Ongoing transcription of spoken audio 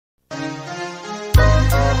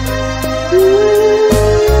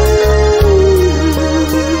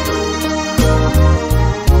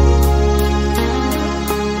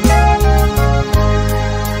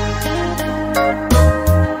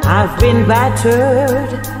been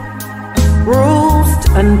battered, bruised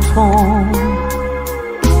and torn,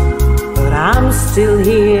 but I'm still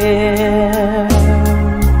here.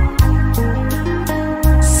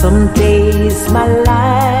 Some days my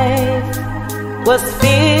life was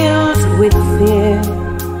filled with fear,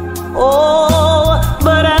 oh,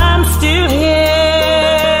 but I'm still here.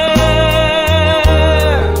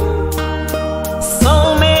 So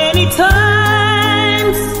many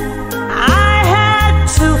times I had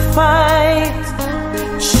to fight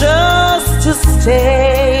just to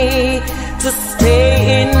stay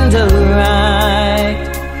in the right.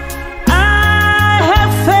 I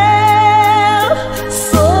have failed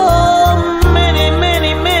so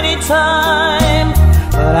many times,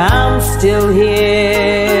 but I'm still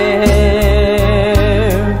here.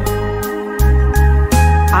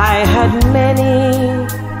 I had many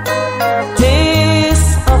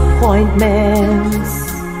disappointments,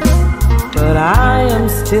 but I am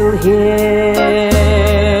still here.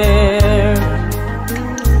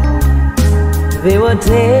 There were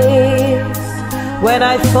days when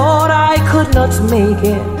I thought I could not make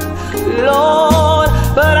it, Lord,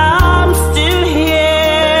 but I'm still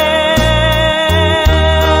here.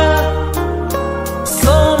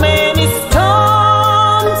 So many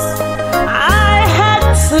storms I had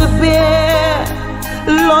to bear,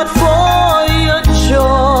 Lord, for your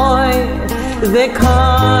joy they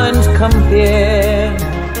can't compare.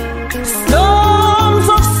 Storms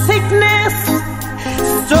of sickness,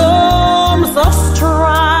 storms of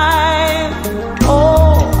strife,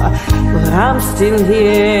 oh, but I'm still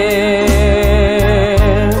here.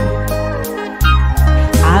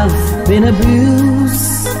 I've been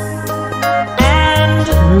abused and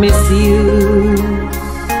misused,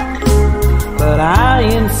 but I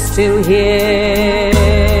am still here.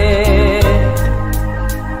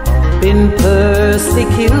 Been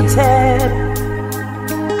persecuted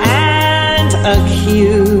and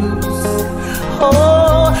accused,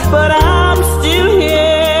 oh, but I'm still here.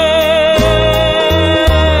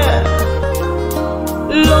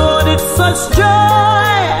 Lord, it's such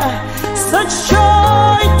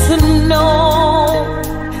joy to know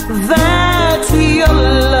that your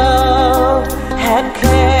love had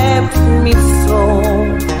kept me so.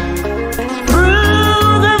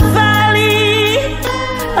 Through the valley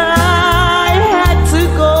I had to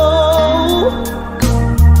go,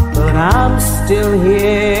 but I'm still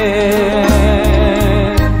here.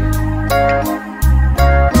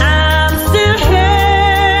 I'm still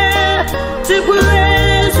here to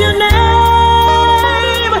praise your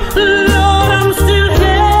name. Lord, I'm still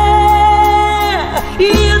here.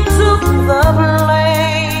 You took the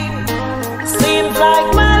blame. Seems like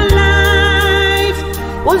my life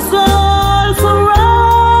was all so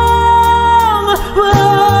wrong,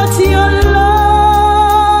 but your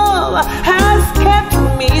love has kept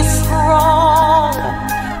me strong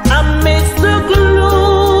amidst the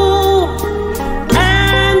gloom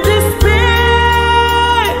and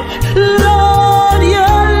despair. Lord,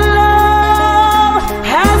 your love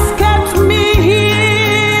has kept me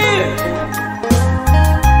here.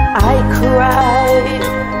 I cried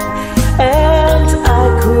and I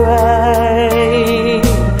cried,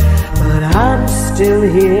 but I'm still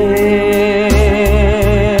here.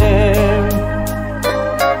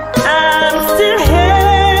 I'm still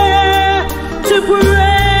here to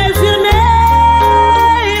praise your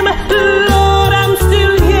name. Lord, I'm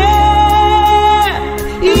still here.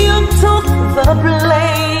 You took the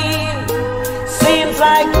blame. Seems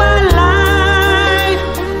like my life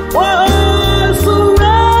was so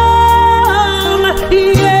wrong.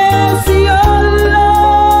 Yes, your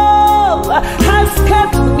love has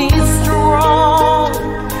kept me strong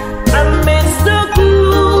amidst the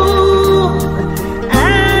gloom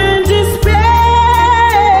and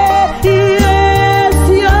despair. Yes,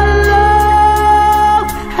 your love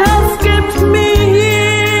has kept me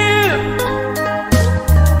here.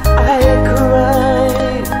 I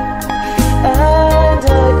cried and I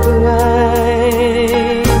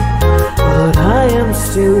cried, but I am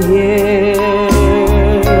still here.